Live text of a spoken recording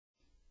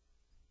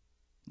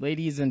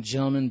Ladies and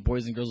gentlemen,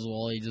 boys and girls of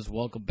all ages,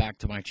 welcome back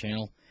to my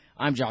channel.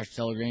 I'm Josh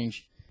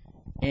Delagrange,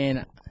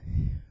 and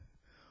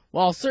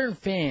while certain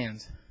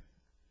fans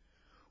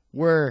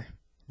were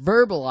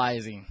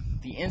verbalizing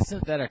the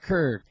incident that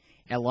occurred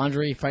at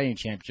Lingerie Fighting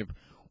Championship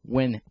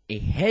when a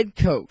head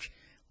coach,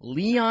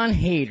 Leon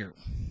Hader,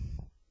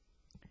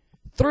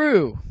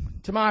 threw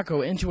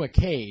Tamako into a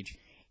cage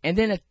and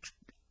then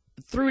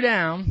threw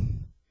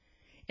down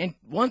and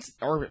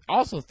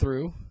also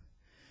threw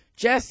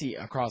Jesse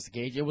across the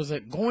cage, it was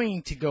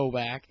going to go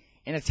back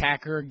and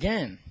attack her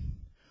again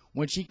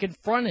when she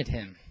confronted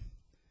him.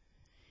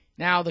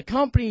 Now, the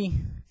company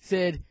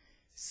said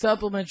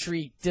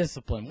supplementary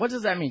discipline. What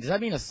does that mean? Does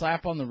that mean a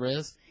slap on the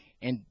wrist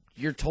and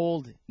you're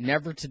told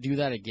never to do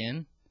that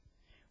again?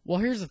 Well,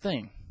 here's the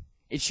thing.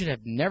 It should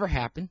have never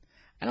happened.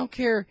 I don't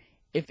care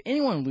if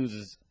anyone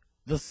loses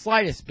the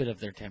slightest bit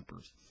of their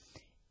tempers.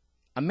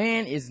 A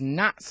man is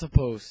not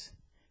supposed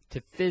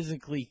to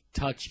physically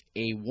touch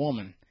a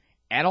woman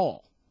at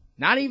all.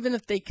 Not even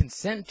if they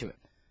consent to it.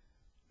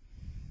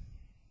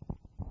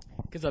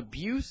 Because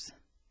abuse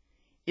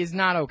is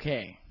not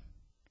okay.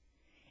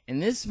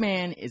 And this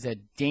man is a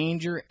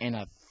danger and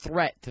a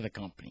threat to the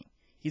company.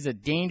 He's a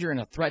danger and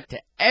a threat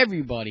to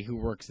everybody who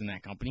works in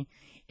that company.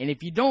 And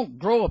if you don't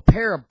grow a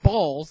pair of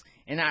balls,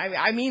 and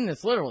I mean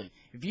this literally,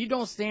 if you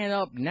don't stand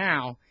up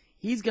now,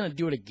 he's going to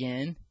do it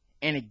again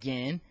and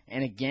again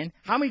and again.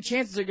 How many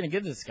chances are you going to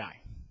give this guy?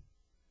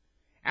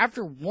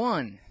 After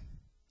one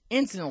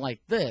incident like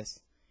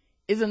this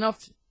is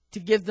enough to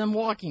give them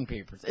walking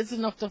papers. It's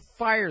enough to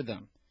fire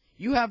them.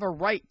 You have a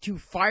right to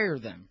fire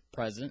them,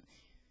 President.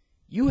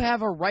 You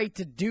have a right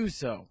to do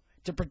so,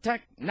 to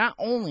protect not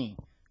only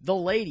the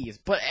ladies,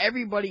 but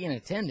everybody in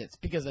attendance.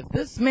 Because if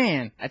this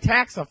man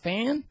attacks a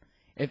fan,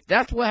 if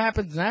that's what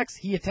happens next,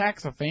 he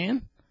attacks a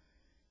fan,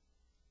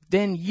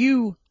 then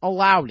you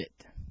allowed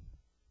it.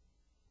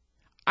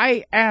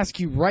 I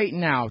ask you right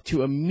now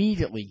to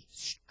immediately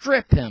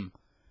strip him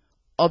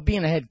of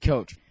being a head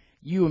coach.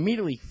 You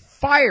immediately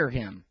fire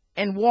him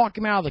and walk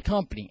him out of the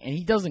company, and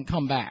he doesn't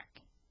come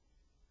back.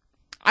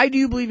 I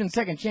do believe in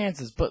second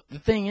chances, but the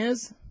thing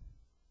is,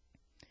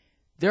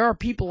 there are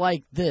people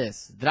like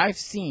this that I've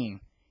seen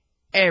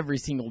every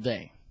single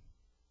day.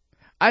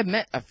 I've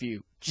met a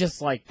few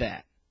just like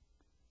that,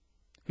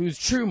 whose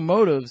true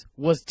motives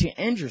was to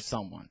injure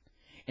someone.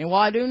 And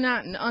while I do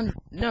not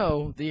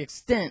know the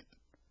extent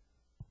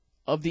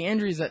of the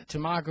injuries that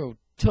Tamako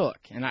took,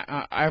 and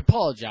I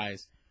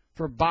apologize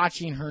for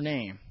botching her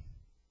name.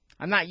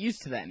 I'm not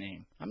used to that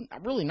name. I'm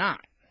really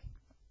not.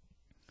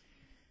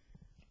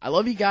 I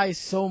love you guys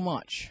so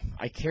much.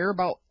 I care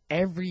about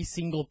every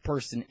single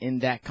person in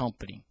that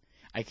company.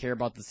 I care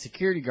about the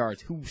security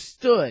guards who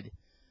stood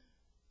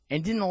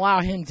and didn't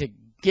allow him to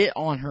get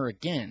on her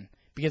again.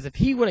 Because if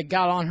he would have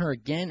got on her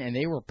again and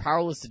they were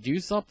powerless to do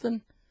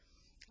something,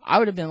 I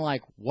would have been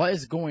like, what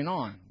is going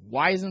on?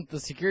 Why isn't the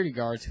security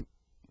guards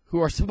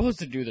who are supposed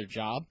to do their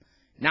job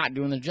not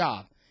doing their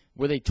job?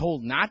 Were they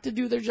told not to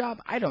do their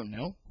job? I don't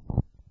know.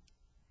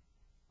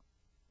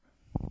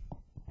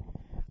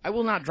 I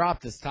will not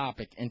drop this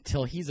topic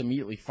until he's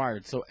immediately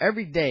fired. So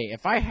every day,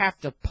 if I have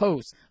to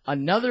post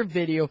another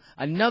video,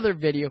 until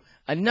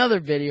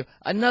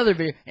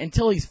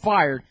he's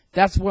fired,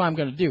 that's what I'm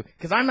going to do.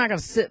 Because I'm not going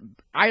to sit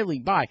idly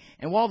by.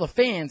 And while the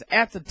fans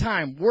at the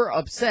time were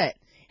upset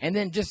and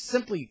then just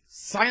simply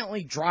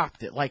silently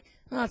dropped it, like,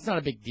 oh, that's not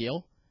a big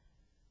deal.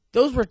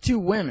 Those were two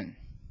women.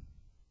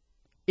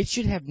 It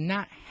should have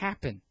not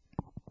happened.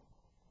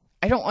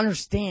 I don't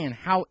understand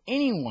how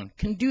anyone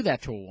can do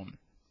that to a woman.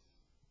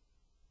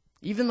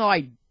 Even though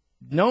I've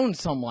known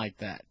some like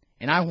that,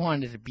 and I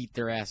wanted to beat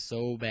their ass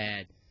so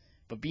bad.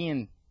 But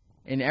and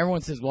everyone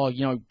says, well,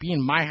 you know,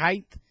 being my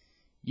height,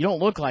 you don't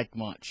look like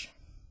much.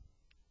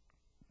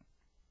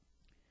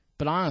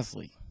 But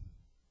honestly,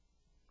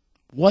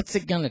 what's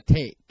it going to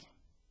take?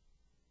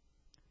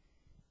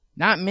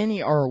 Not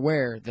many are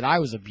aware that I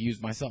was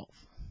abused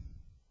myself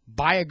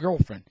by a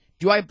girlfriend.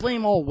 Do I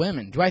blame all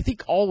women? Do I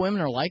think all women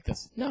are like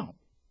this? No,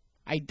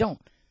 I don't.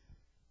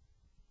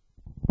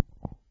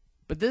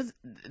 But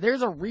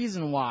there's a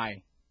reason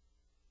why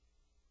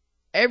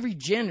every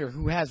gender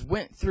who has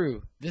went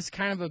through this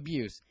kind of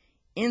abuse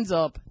ends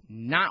up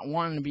not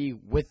wanting to be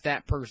with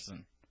that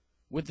person,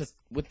 with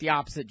the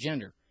opposite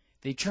gender.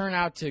 They turn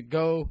out to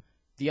go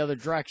the other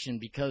direction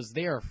because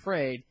they are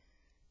afraid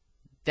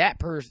that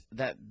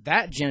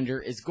gender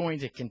is going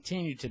to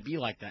continue to be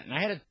like that. And I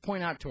had to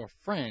point out to a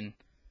friend,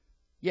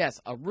 yes,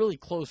 a really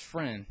close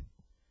friend,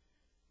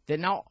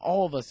 that not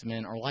all of us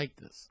men are like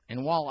this.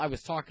 And while I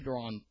was talking to her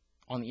on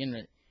the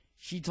internet,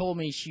 she told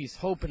me she's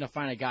hoping to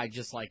find a guy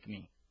just like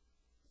me.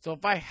 So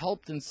if I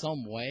helped in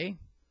some way,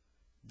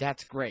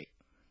 that's great.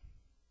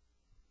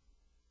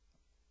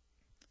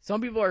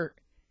 Some people are,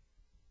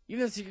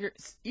 even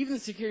the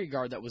security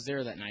guard that was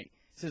there that night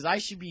says I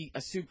should be a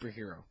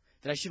superhero,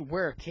 that I should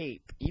wear a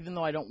cape, even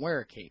though I don't wear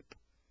a cape.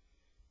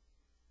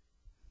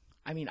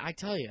 I mean, I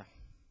tell you,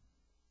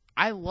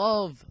 I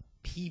love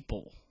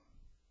people.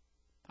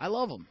 I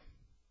love them.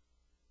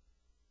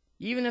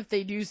 Even if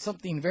they do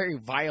something very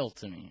vile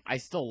to me, I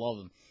still love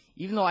them.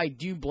 Even though I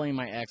do blame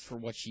my ex for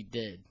what she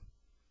did.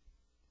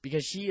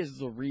 Because she is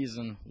the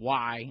reason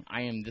why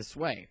I am this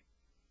way.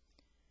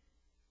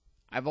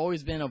 I've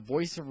always been a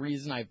voice of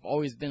reason. I've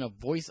always been a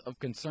voice of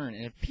concern.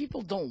 And if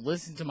people don't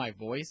listen to my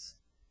voice,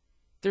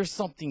 there's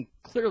something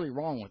clearly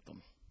wrong with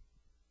them.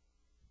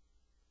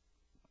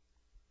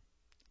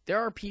 There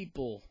are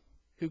people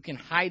who can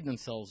hide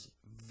themselves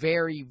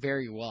very,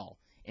 very well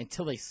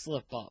until they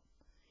slip up.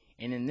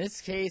 And in this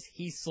case,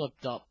 he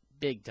slipped up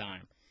big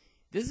time.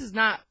 This is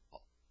not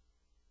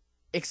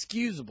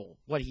excusable,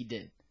 what he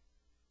did.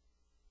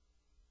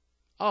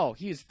 Oh,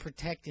 he was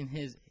protecting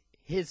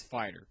his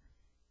fighter.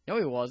 No,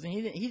 he wasn't.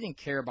 He didn't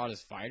care about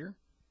his fighter.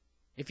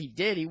 If he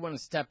did, he wouldn't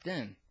have stepped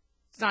in.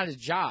 It's not his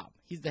job.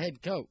 He's the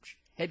head coach.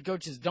 Head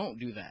coaches don't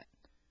do that.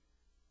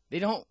 They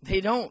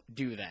don't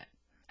do that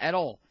at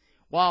all.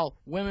 While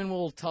women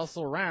will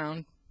tussle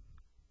around,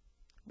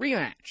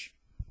 rematch.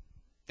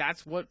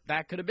 That's what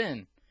that could have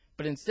been.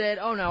 But instead,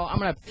 oh no, I'm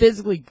going to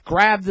physically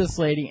grab this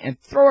lady and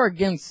throw her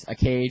against a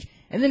cage,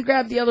 and then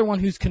grab the other one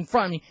who's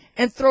confronting me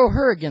and throw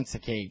her against a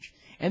cage.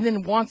 And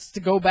then wants to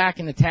go back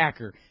and attack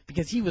her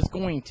because he was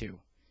going to.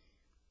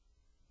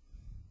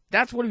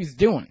 That's what he was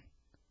doing.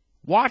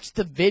 Watch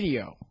the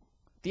video.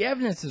 The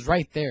evidence is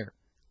right there.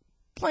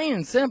 Plain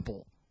and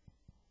simple.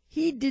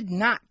 He did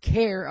not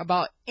care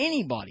about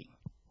anybody.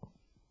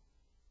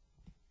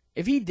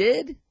 If he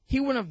did, he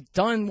wouldn't have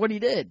done what he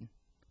did.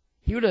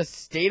 He would have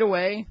stayed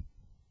away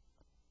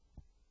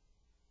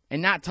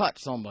and not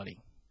touched somebody.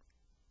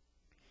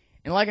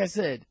 And like I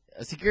said,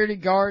 a security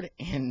guard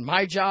and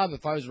my job,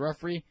 if I was a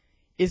referee,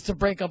 is to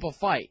break up a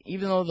fight.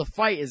 Even though the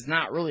fight is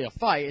not really a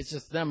fight, it's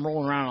just them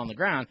rolling around on the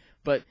ground.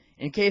 But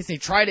in case they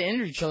try to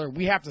injure each other,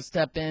 we have to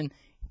step in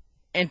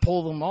and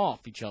pull them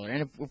off each other.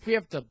 And if we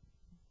have to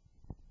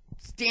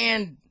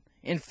stand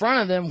in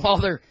front of them while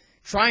they're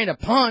trying to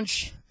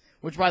punch,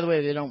 which, by the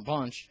way, they don't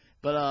punch,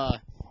 but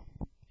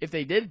if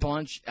they did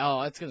punch,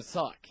 oh, it's going to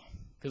suck.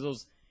 Because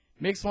those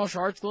mixed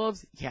martial arts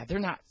gloves, yeah, they're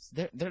not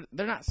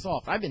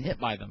soft. I've been hit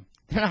by them.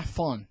 They're not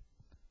fun.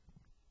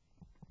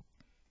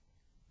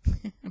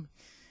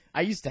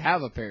 I used to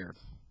have a pair,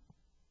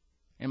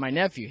 and my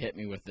nephew hit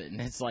me with it,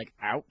 and it's like,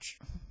 ouch.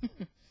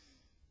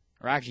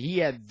 Or actually, he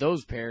had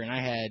those pair, and I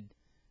had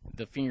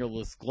the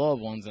fingerless glove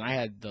ones, and I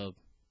had the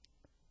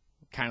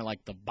kind of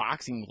like the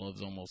boxing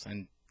gloves almost,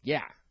 and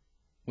yeah,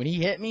 when he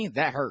hit me,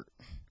 that hurt.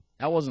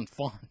 That wasn't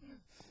fun.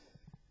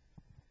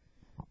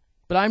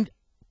 But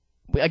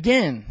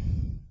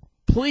again,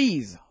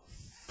 please,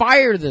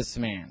 fire this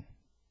man.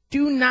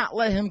 Do not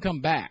let him come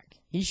back.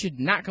 He should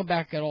not come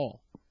back at all.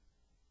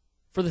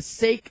 For the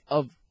sake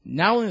of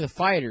not only the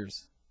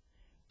fighters,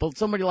 but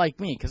somebody like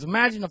me. Because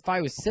imagine if I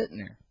was sitting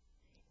there,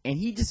 and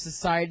he just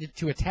decided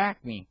to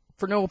attack me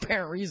for no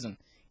apparent reason,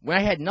 when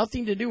I had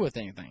nothing to do with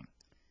anything.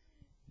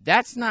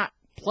 That's not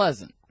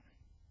pleasant.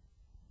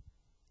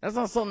 That's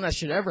not something that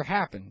should ever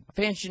happen. A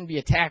fan shouldn't be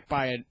attacked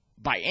by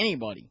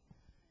anybody.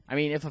 I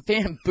mean, if a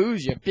fan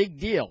boos you, big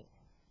deal.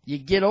 You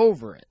get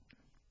over it.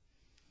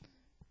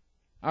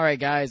 Alright,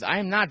 guys, I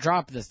am not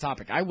dropping this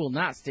topic. I will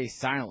not stay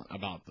silent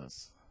about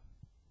this.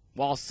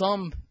 While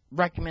some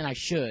recommend I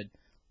should,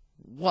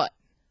 what?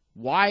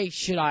 Why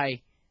should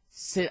I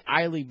sit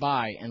idly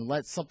by and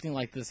let something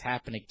like this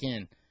happen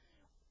again?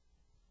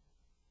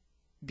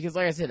 Because,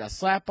 like I said, a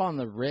slap on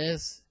the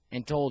wrist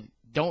and told,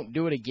 don't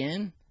do it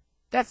again,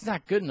 that's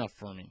not good enough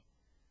for me.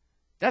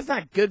 That's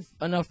not good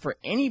enough for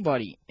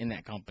anybody in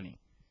that company.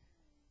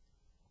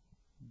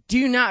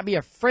 Do not be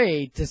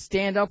afraid to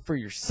stand up for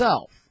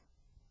yourself.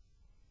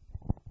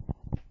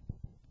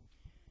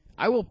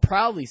 I will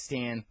proudly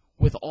stand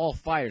with all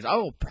fighters. I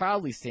will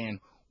proudly stand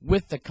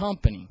with the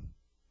company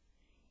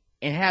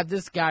and have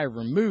this guy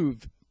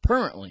removed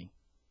permanently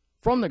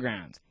from the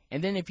grounds.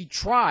 And then if he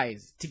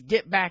tries to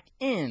get back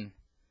in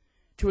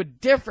to a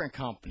different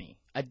company,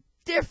 a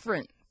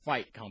different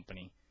fight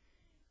company,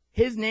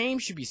 his name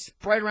should be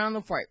spread around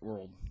the fight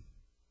world.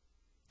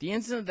 The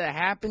incident that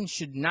happened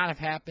should not have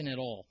happened at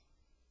all.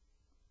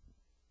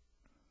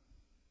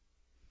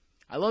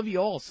 I love you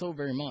all so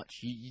very much.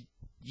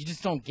 You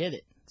just don't get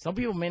it. Some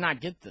people may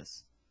not get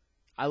this.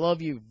 I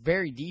love you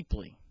very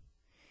deeply.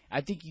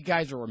 I think you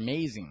guys are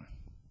amazing.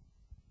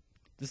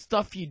 The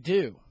stuff you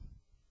do.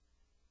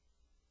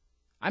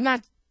 I'm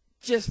not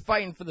just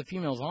fighting for the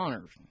female's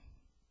honor.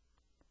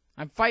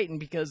 I'm fighting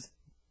because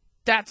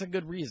that's a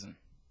good reason.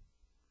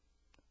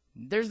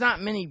 There's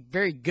not many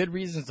very good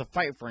reasons to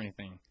fight for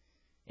anything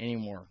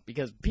anymore.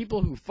 Because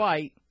people who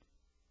fight,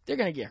 they're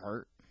going to get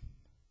hurt.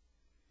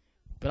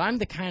 But I'm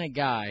the kind of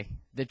guy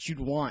that you'd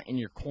want in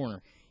your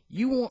corner.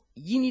 You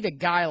need a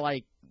guy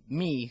like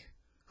me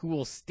who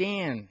will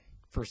stand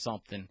for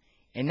something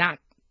and not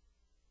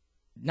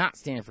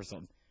stand for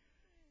something.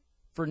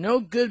 For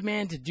no good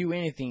man to do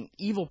anything,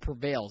 evil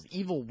prevails.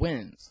 Evil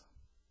wins.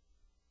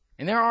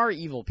 And there are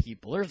evil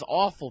people. There's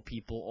awful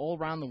people all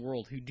around the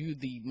world who do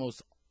the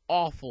most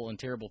awful and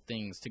terrible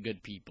things to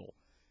good people.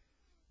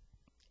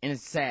 And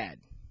it's sad.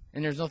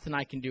 And there's nothing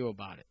I can do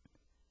about it.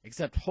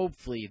 Except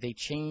hopefully they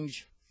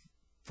change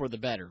for the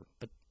better.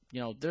 But,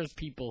 there's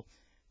people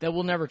that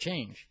will never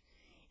change.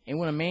 And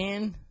when a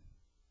man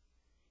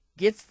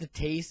gets the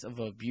taste of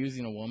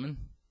abusing a woman,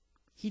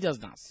 he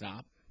does not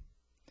stop.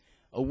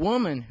 A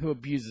woman who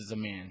abuses a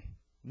man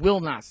will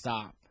not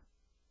stop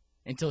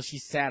until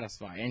she's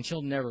satisfied, and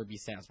she'll never be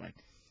satisfied.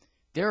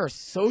 There are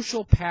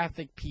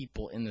sociopathic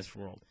people in this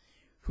world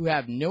who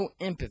have no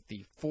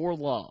empathy for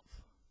love.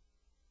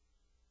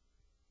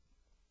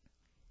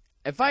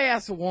 If I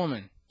ask a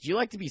woman, do you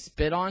like to be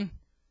spit on?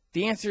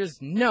 The answer is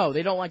no,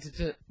 they don't like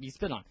to be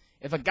spit on.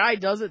 If a guy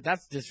does it,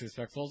 that's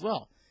disrespectful as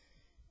well.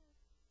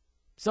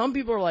 Some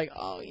people are like,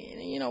 oh,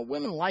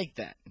 women like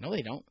that. No,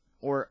 they don't.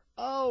 Or,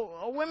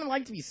 oh, women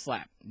like to be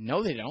slapped.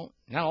 No, they don't.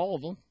 Not all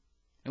of them.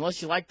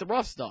 Unless you like the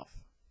rough stuff.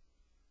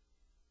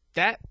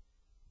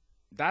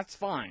 That's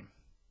fine.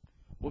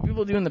 What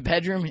people do in the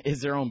bedroom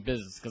is their own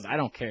business, because I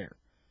don't care.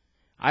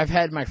 I've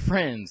had my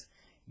friends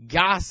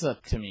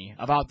gossip to me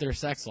about their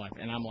sex life,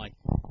 and I'm like,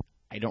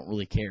 I don't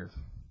really care.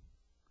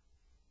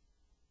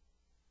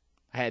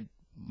 I had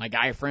my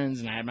guy friends,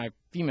 and I had my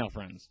female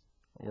friends,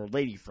 or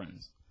lady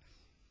friends.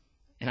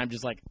 And I'm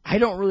just like, I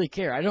don't really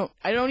care. I don't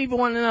even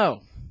want to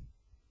know.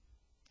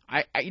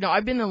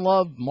 I've been in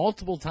love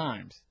multiple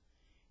times,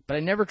 but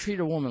I never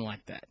treated a woman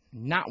like that.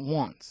 Not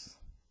once.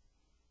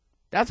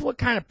 That's what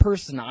kind of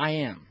person I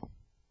am.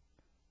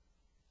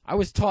 I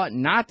was taught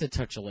not to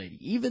touch a lady.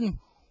 Even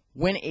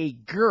when a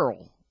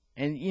girl,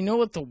 and you know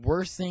what the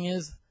worst thing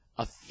is?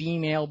 A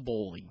female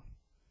bully.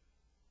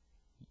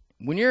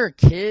 When you're a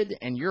kid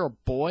and you're a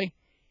boy,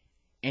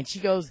 and she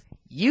goes,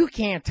 you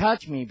can't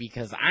touch me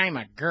because I'm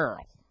a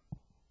girl.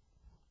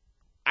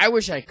 I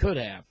wish I could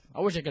have.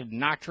 I wish I could have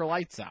knocked her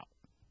lights out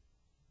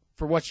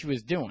for what she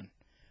was doing.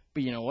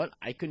 But you know what?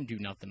 I couldn't do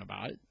nothing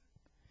about it.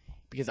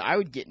 Because I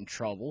would get in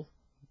trouble.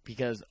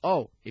 Because,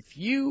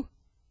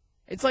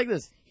 it's like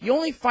this. You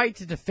only fight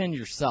to defend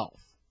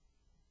yourself.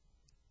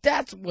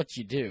 That's what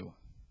you do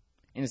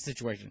in a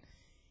situation.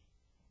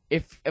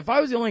 If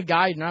I was the only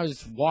guy and I was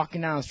just walking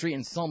down the street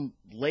and some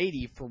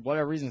lady, for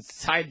whatever reason,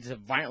 decided to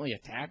violently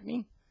attack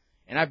me,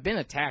 and I've been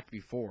attacked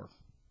before,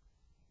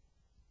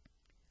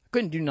 I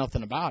couldn't do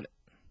nothing about it.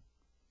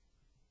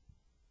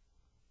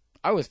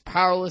 I was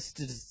powerless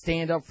to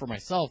stand up for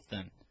myself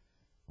then.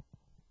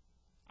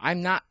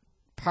 I'm not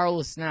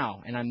powerless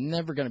now, and I'm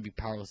never going to be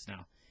powerless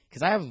now,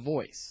 because I have a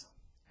voice.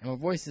 And my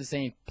voice is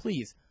saying,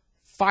 please,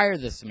 fire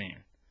this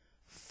man.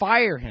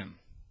 Fire him.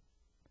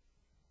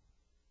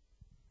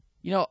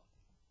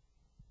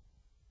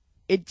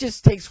 It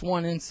just takes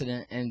one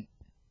incident, and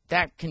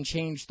that can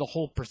change the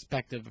whole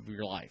perspective of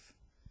your life.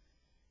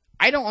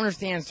 I don't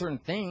understand certain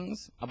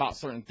things about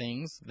certain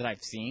things that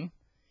I've seen,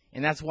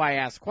 and that's why I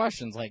ask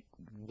questions like,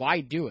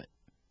 why do it?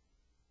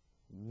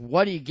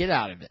 What do you get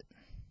out of it?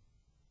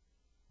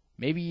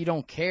 Maybe you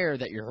don't care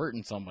that you're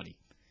hurting somebody.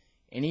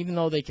 And even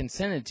though they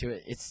consented to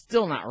it, it's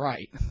still not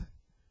right.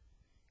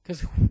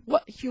 Because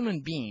what human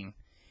being,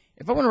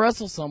 if I want to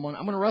wrestle someone,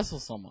 I'm going to wrestle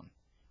someone.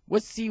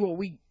 Let's see what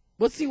we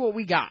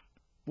got.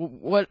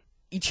 What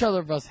each other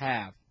of us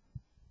have.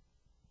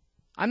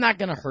 I'm not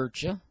going to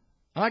hurt you.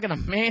 I'm not going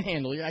to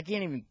manhandle you. I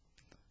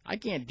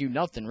can't do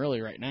nothing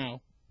really right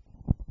now.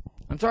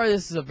 I'm sorry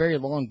this is a very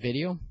long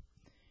video,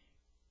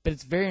 but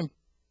it's very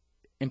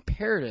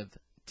imperative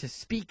to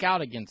speak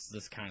out against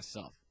this kind of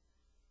stuff.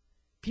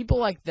 People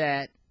like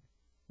that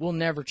will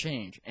never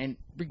change. And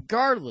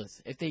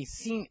regardless if they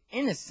seem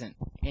innocent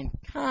and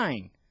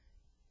kind,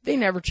 they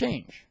never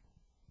change.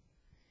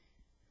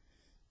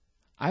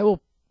 I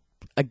will,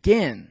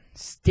 again,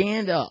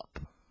 stand up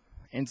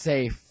and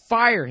say,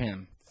 fire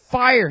him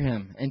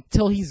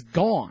until he's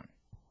gone.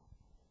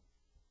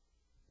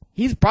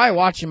 He's probably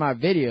watching my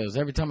videos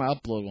every time I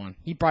upload one.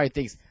 He probably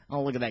thinks,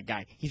 oh, look at that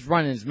guy. He's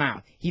running his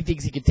mouth. He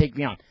thinks he can take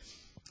me on.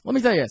 Let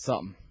me tell you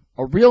something.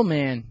 A real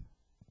man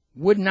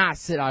would not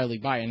sit idly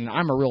by. And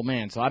I'm a real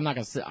man, so I'm not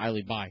going to sit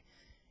idly by.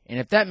 And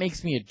if that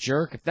makes me a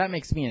jerk, if that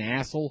makes me an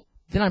asshole,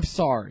 then I'm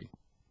sorry.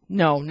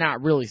 No,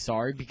 not really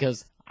sorry,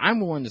 because I'm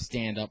willing to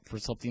stand up for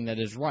something that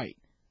is right.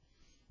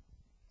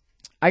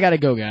 I got to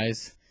go,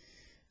 guys.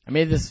 I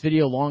made this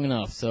video long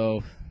enough,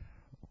 so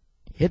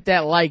hit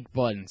that like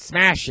button.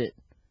 Smash it.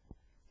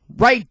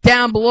 Right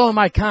down below in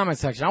my comment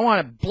section. I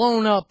want it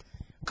blown up.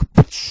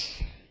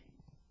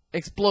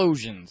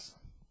 Explosions.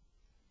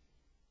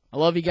 I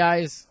love you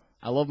guys.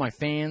 I love my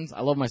fans.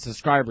 I love my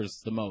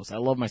subscribers the most. I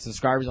love my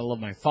subscribers. I love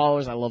my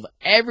followers. I love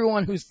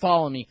everyone who's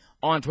following me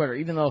on Twitter.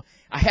 Even though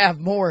I have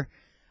more,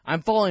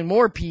 I'm following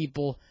more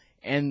people,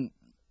 and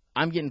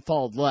I'm getting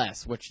followed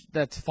less, which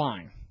that's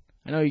fine.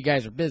 I know you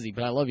guys are busy,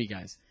 but I love you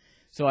guys.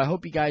 So I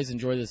hope you guys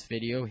enjoy this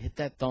video. Hit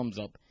that thumbs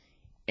up.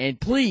 And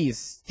please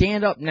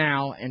stand up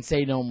now and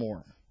say no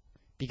more.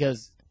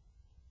 Because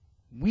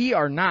we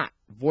are not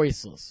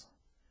voiceless.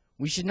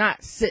 We should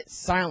not sit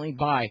silently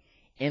by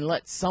and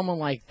let someone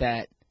like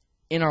that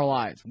in our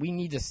lives. We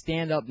need to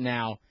stand up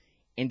now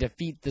and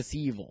defeat this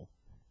evil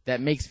that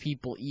makes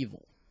people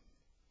evil.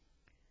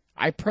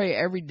 I pray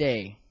every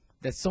day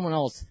that someone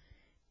else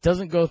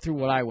doesn't go through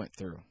what I went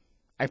through.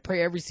 I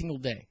pray every single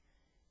day.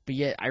 But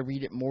yet I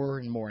read it more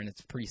and more, and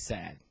it's pretty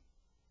sad.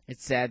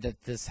 It's sad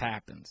that this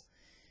happens.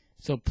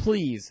 So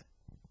please,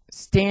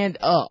 stand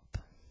up.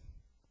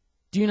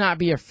 Do not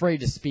be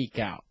afraid to speak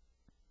out.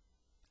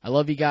 I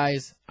love you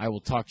guys. I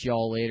will talk to you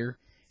all later.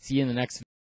 See you in the next video.